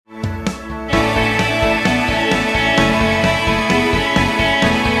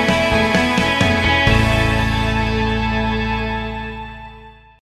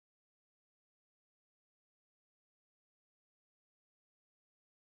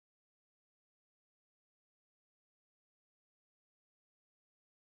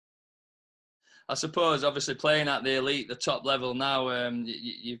I suppose, obviously, playing at the elite, the top level now,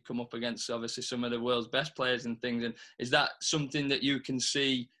 you've come up against, obviously, some of the world's best players and things. And is that something that you can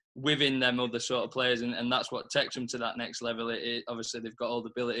see within them other sort of players, and that's what takes them to that next level? Obviously, they've got all the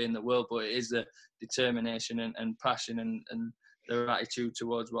ability in the world, but it is the determination and passion and their attitude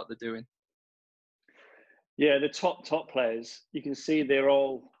towards what they're doing. Yeah, the top players, you can see they're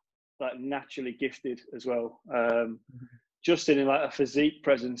all like naturally gifted as well. Just in like a physique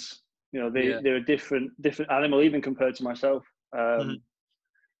presence, you know, they're a different animal even compared to myself.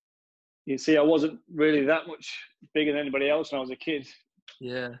 You see, I wasn't really that much bigger than anybody else when I was a kid.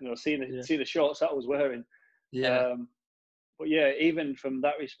 Yeah. You know, see the shorts that I was wearing. Yeah. But yeah, even from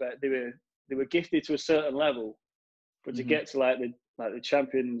that respect, they were gifted to a certain level, but to get to like the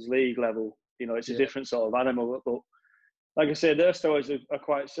Champions League level, you know, it's a different sort of animal. But like I said, their stories are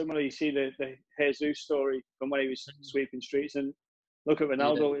quite similar. You see the Jesus story from when he was sweeping streets, and look at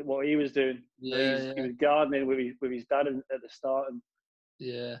Ronaldo, what he was doing. He was gardening with his dad at the start, and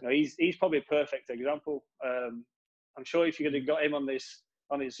you know, he's probably a perfect example. I'm sure if you could have got him on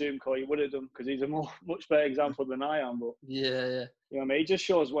his Zoom call, you would have done, because he's a much better example than I am. But you know what I mean, he just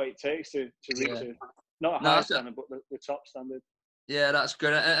shows what it takes to reach not a high standard, but the top standard. Yeah, that's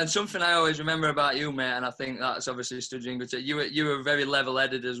good. And something I always remember about you, mate, and I think that's obviously stood you in good stead. You were very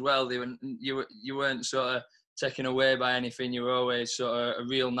level-headed as well. You weren't sort of taken away by anything. You were always sort of a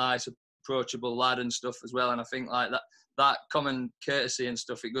real nice, approachable lad and stuff as well. And I think like that common courtesy and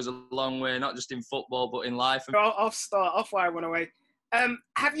stuff, it goes a long way, not just in football but in life. I'll start off where I went away.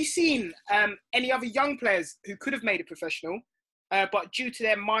 Have you seen any other young players who could have made it professional, but due to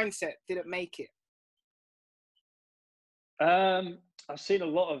their mindset didn't make it? I've seen a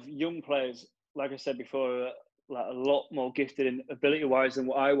lot of young players, like I said before, like a lot more gifted in ability-wise than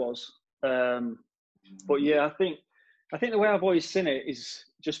what I was. But yeah, I think the way I've always seen it is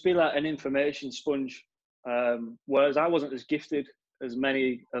just be like an information sponge. Whereas I wasn't as gifted as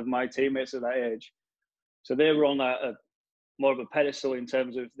many of my teammates at that age, so they were on a more of a pedestal in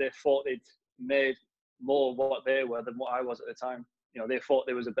terms of they thought they'd made more of what they were than what I was at the time. You know, they thought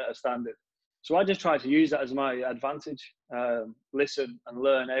there was a better standard. So I just tried to use that as my advantage, listen and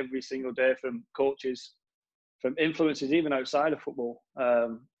learn every single day from coaches, from influences even outside of football,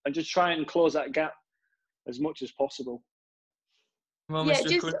 and just try and close that gap as much as possible. Well, yeah,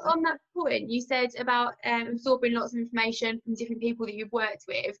 just on that point, you said about absorbing lots of information from different people that you've worked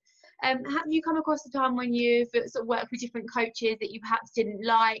with. Have you come across a time when you've sort of worked with different coaches that you perhaps didn't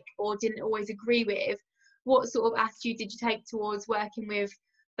like or didn't always agree with? What sort of attitude did you take towards working with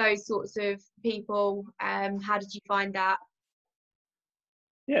those sorts of people? How did you find that?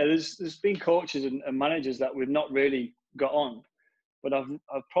 Yeah, there's been coaches and managers that we've not really got on, but I've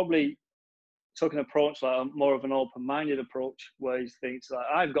probably took an approach like more of an open-minded approach, where he thinks like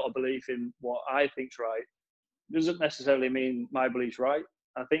I've got a belief in what I think's right. It doesn't necessarily mean my belief's right.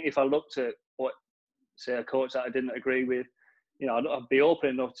 I think if I looked at what, say, a coach that I didn't agree with, you know, I'd be open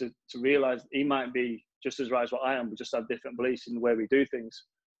enough to realise he might be just as right as what I am, but just have different beliefs in the way we do things.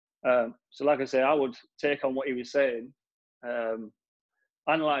 So like I say, I would take on what he was saying,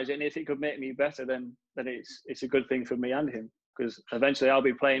 analyse it, and if it could make me better, then it's a good thing for me and him, because eventually I'll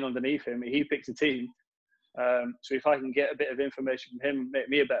be playing underneath him. He picks a team, so if I can get a bit of information from him and make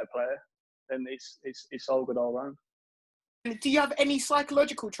me a better player, then it's all good all round. Do you have any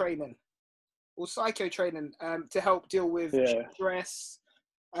psychological training or psycho training to help deal with stress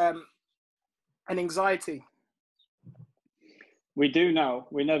and anxiety? We do now.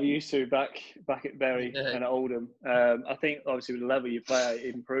 We never used to back at Bury and at Oldham. I think obviously with the level you play,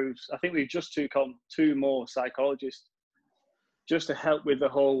 it improves. I think we've just took on 2 more psychologists just to help with the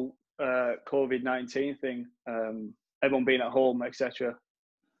whole COVID-19 thing, everyone being at home, etc.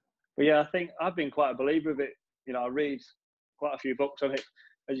 But yeah, I think I've been quite a believer of it. You know, I read quite a few books on it,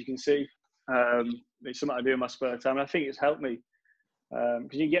 as you can see. It's something I do in my spare time. And I think it's helped me,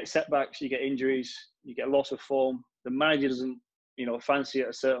 because you get setbacks, you get injuries, you get loss of form. The manager doesn't, you know, fancy at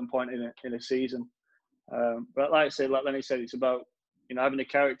a certain point in a season. But like I said, like Lenny said, it's about, you know, having the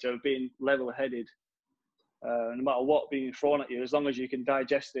character of being level-headed, no matter what being thrown at you, as long as you can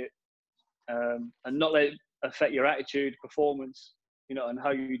digest it, and not let it affect your attitude, performance, you know, and how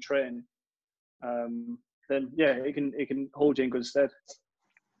you train. Then yeah, it can hold you in good stead.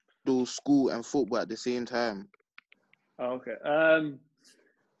 Do school and football at the same time? Okay. Well,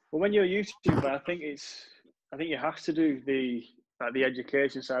 when you're a YouTuber, I think you have to do the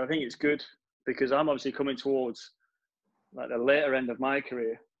education side. I think it's good because I'm obviously coming towards like the later end of my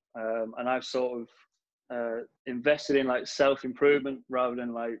career, and I've sort of invested in like self-improvement rather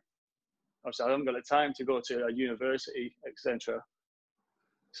than like, obviously I haven't got the time to go to a university, etc.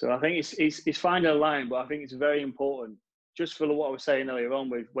 So I think it's finding a line, but I think it's very important, just for what I was saying earlier on,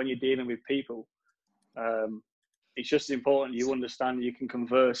 with when you're dealing with people. It's just important you understand, you can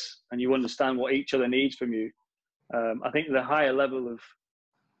converse, and you understand what each other needs from you. I think the higher level of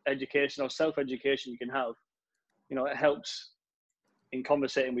education or self-education you can have, it helps in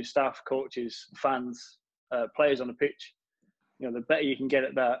conversating with staff, coaches, fans, players on the pitch. The better you can get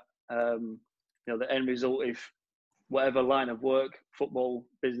at that, the end result, if whatever line of work, football,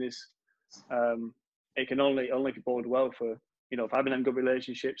 business, it can only bode well for, for having them good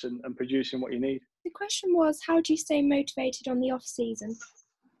relationships and producing what you need. The question was, how do you stay motivated on the off season?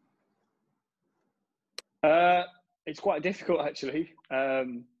 It's quite difficult, actually.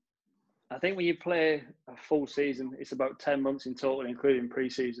 I think when you play a full season, it's about 10 months in total, including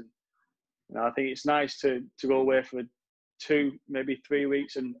pre-season. I think it's nice to go away for 2, maybe 3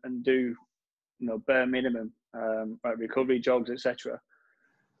 weeks and do, bare minimum, like recovery jogs, etc.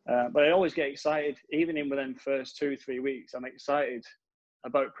 But I always get excited, even in within first 2-3 weeks. I'm excited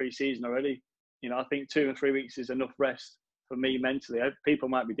about pre-season already. I think 2 or 3 weeks is enough rest for me mentally. People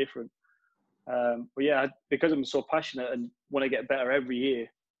might be different. But yeah, because I'm so passionate and want to get better every year,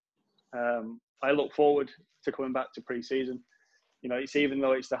 I look forward to coming back to pre-season. It's, even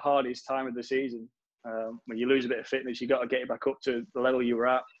though it's the hardest time of the season, when you lose a bit of fitness, you got to get it back up to the level you were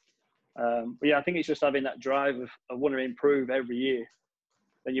at. But yeah, I think it's just having that drive of wanting to improve every year.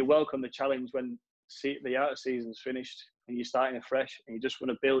 Then you welcome the challenge when the outer season's finished and you're starting afresh, and you just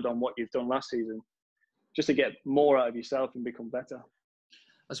want to build on what you've done last season, just to get more out of yourself and become better.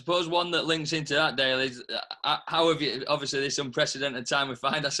 I suppose one that links into that, Dale, is how have you, obviously this unprecedented time we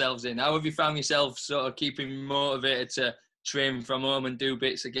find ourselves in, how have you found yourself sort of keeping motivated to train from home and do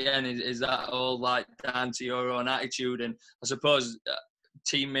bits again? Is that all like down to your own attitude? And I suppose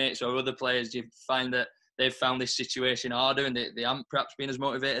teammates or other players, do you find that they've found this situation harder and they haven't perhaps been as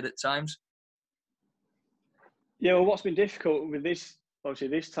motivated at times? Yeah, well, what's been difficult with this, obviously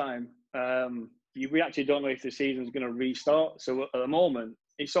this time, we actually don't know if the season's going to restart. So at the moment,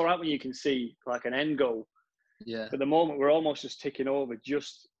 it's all right when you can see like an end goal. Yeah. But at the moment, we're almost just ticking over,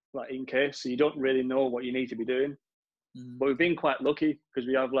 just like in case. So you don't really know what you need to be doing. But we've been quite lucky because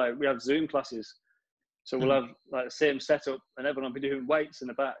we have Zoom classes. So we'll have like the same setup, and everyone will be doing weights in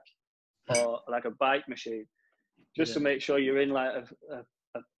the back or like a bike machine, just to make sure you're in like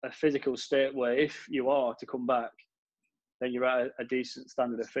a physical state where if you are to come back, then you're at a decent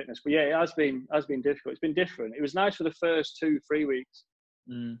standard of fitness. But yeah, it has been difficult. It's been different. It was nice for the first 2-3 weeks.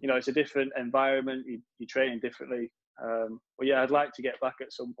 It's a different environment. You're training differently. But yeah, I'd like to get back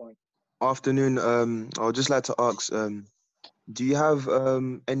at some point. Afternoon. I would just like to ask, do you have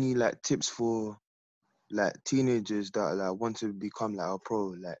any like tips for like teenagers that like want to become like a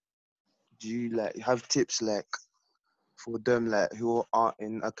pro? Like, do you like have tips like for them like who are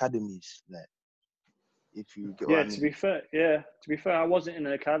in academies? Like, if you get what I mean. To be fair, I wasn't in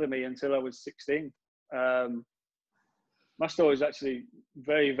an academy until I was 16. My story is actually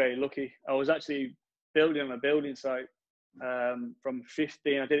very, very lucky. I was actually building on a building site from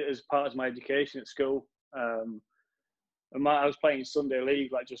 15. I did it as part of my education at school. And I was playing Sunday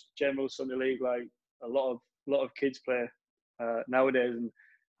league, like just general Sunday league, like a lot of kids play nowadays. And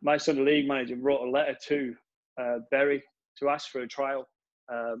my Sunday league manager wrote a letter to Berry to ask for a trial.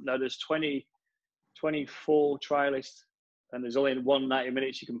 Now there's 24 trialists, and there's only 90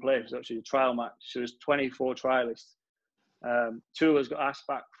 minutes you can play. So actually a trial match. So there's 24 trialists. 2 of us got asked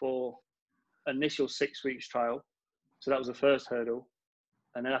back for initial 6 weeks trial. So that was the first hurdle.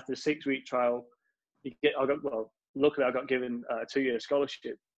 And then after the 6-week trial, luckily I got given a 2-year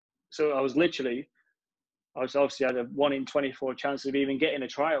scholarship. So I obviously had a 1 in 24 chance of even getting a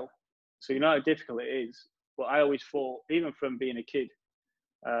trial. So you know how difficult it is. But I always thought, even from being a kid,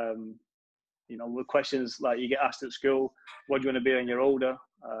 with questions like you get asked at school, what do you want to be when you're older?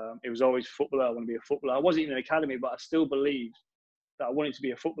 It was always footballer. I want to be a footballer. I wasn't even in an academy, but I still believed that I wanted to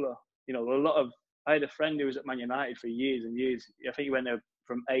be a footballer. I had a friend who was at Man United for years and years. I think he went there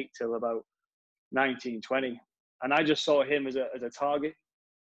from 8 till about 19, 20. And I just saw him as a target,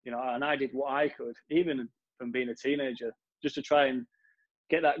 and I did what I could, even from being a teenager, just to try and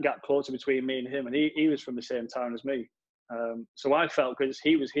get that gap closer between me and him. And he was from the same town as me. So I felt, because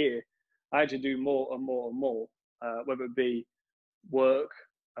he was here, I had to do more and more and more, whether it be work,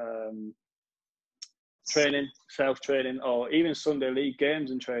 training, self-training, or even Sunday league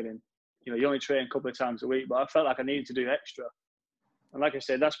games and training. You only train a couple of times a week, but I felt like I needed to do extra. And like I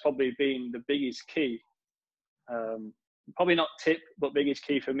said, that's probably been the biggest key. Probably not tip, but biggest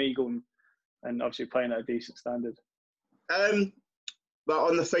key for me going and obviously playing at a decent standard. But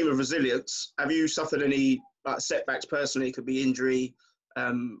on the theme of resilience, have you suffered any setbacks personally? It could be injury,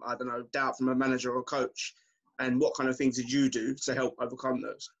 I don't know, doubt from a manager or a coach? And what kind of things did you do to help overcome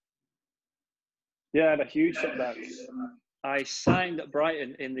those? Yeah, I had a huge setback. I signed at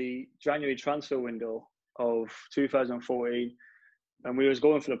Brighton in the January transfer window of 2014, and we was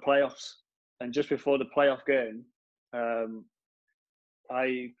going for the playoffs. And just before the playoff game,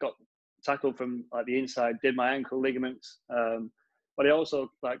 I got tackled from like the inside, did my ankle ligaments, but I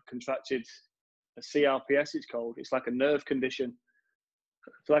also like contracted a CRPS. It's called. It's like a nerve condition.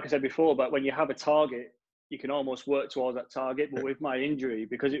 So, like I said before, but when you have a target, you can almost work towards that target. But with my injury,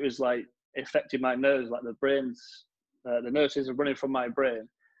 because it was like affecting my nerves, like the nerve system running from my brain,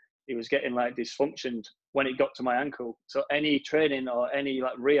 it was getting like dysfunctioned when it got to my ankle. So any training or any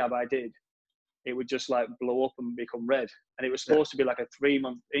like rehab I did, it would just like blow up and become red. And it was supposed to be like a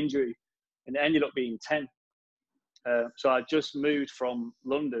 3-month injury, and it ended up being 10. So I just moved from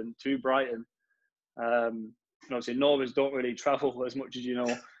London to Brighton. And obviously Northerners don't really travel as much as you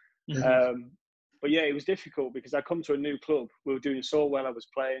know. But yeah, it was difficult because I come to a new club. We were doing so well. I was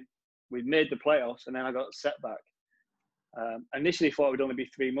playing. We made the playoffs, and then I got a setback. Initially thought it would only be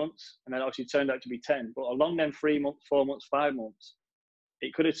 3 months, and then obviously it turned out to be 10. But along them 3 months, 4 months, 5 months,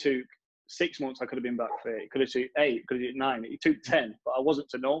 it could have took 6 months. I could have been back fit. It could have took 8. It could have took 9. It took 10, but I wasn't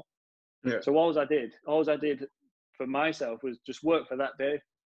to know. Yeah. So all I did for myself was just work for that day,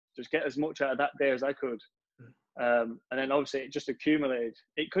 just get as much out of that day as I could. And then obviously it just accumulated.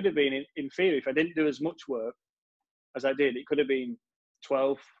 It could have been, in theory, if I didn't do as much work as I did, it could have been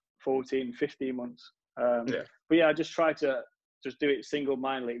 12, 14, 15 months. But yeah, I just tried to just do it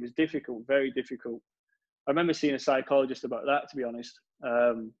single-mindedly. It was difficult, very difficult. I remember seeing a psychologist about that, to be honest.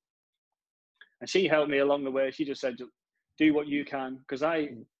 And she helped me along the way. She just said, do what you can. Because I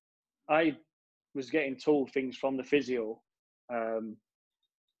was getting told things from the physio,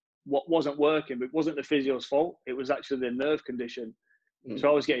 what wasn't working, but it wasn't the physio's fault. It was actually the nerve condition. So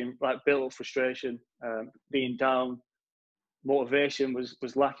I was getting like built up frustration, being down, motivation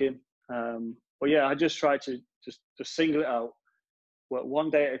was lacking. But yeah, I just tried to just single it out, work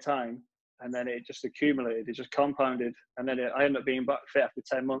one day at a time, and then it just accumulated, it just compounded, and then I ended up being back fit after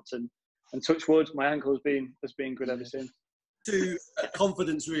 10 months, and touch wood, my ankle has been good ever since. To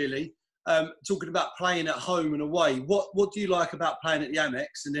confidence, really. Talking about playing at home and away, what do you like about playing at the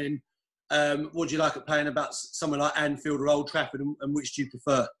Amex, and then what do you like at playing about somewhere like Anfield or Old Trafford, and which do you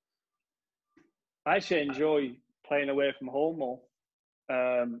prefer? I actually enjoy playing away from home more.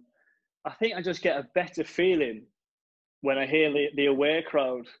 I think I just get a better feeling when I hear the away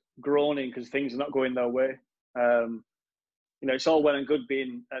crowd groaning because things are not going their way. You know, it's all well and good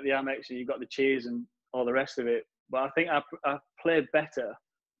being at the Amex and you've got the cheers and all the rest of it, but I think I play better,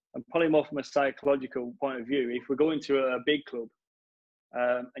 and probably more from a psychological point of view. If we're going to a big club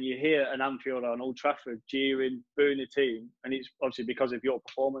and you hear an Anfield or an Old Trafford jeering, booing the team, and it's obviously because of your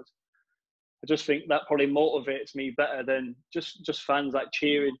performance, I just think that probably motivates me better than just fans like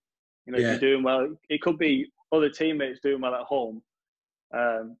cheering. You know, if you're doing well, it could be other teammates doing well at home.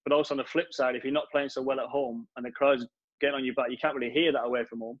 But also on the flip side, if you're not playing so well at home and the crowd's getting on your back, you can't really hear that away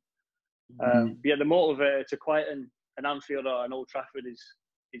from home. But yeah, the motivator to quieten an Anfield or an Old Trafford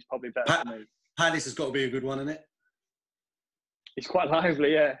is probably better for me. Palace has got to be a good one, isn't it? It's quite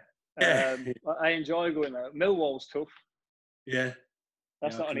lively, yeah. I enjoy going there. Millwall's tough. Yeah.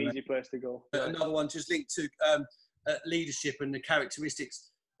 That's not an easy place to go. Another one just linked to leadership and the characteristics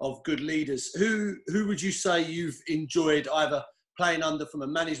of good leaders. Who would you say you've enjoyed either playing under from a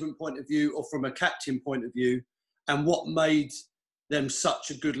management point of view or from a captain point of view, and what made them such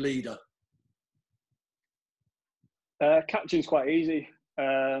a good leader? Captain's quite easy.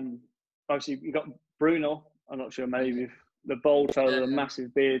 Obviously, you got Bruno. I'm not sure, maybe the bald fellow with a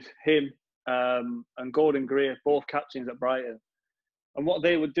massive beard. Him and Gordon Greer, both captains at Brighton. And what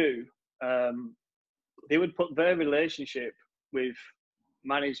they would do, they would put their relationship with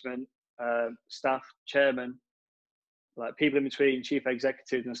management, staff, chairman, like people in between, chief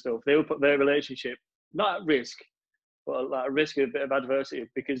executives and stuff. They would put their relationship not at risk, but like at risk of a bit of adversity,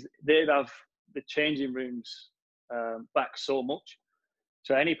 because they'd have the changing rooms back so much.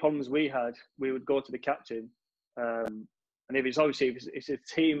 So any problems we had, we would go to the captain, and if it's a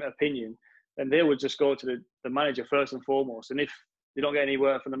team opinion, then they would just go to the manager first and foremost. And if they don't get any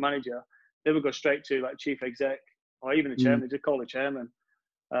word from the manager, they would go straight to like chief exec or even the chairman. They just call the chairman.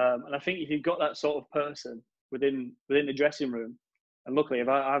 And I think if you've got that sort of person within the dressing room, and luckily I've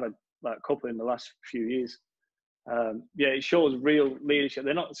had like a couple in the last few years, it shows real leadership.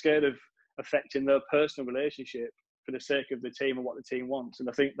 They're not scared of affecting their personal relationship for the sake of the team and what the team wants. And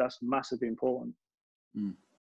I think that's massively important.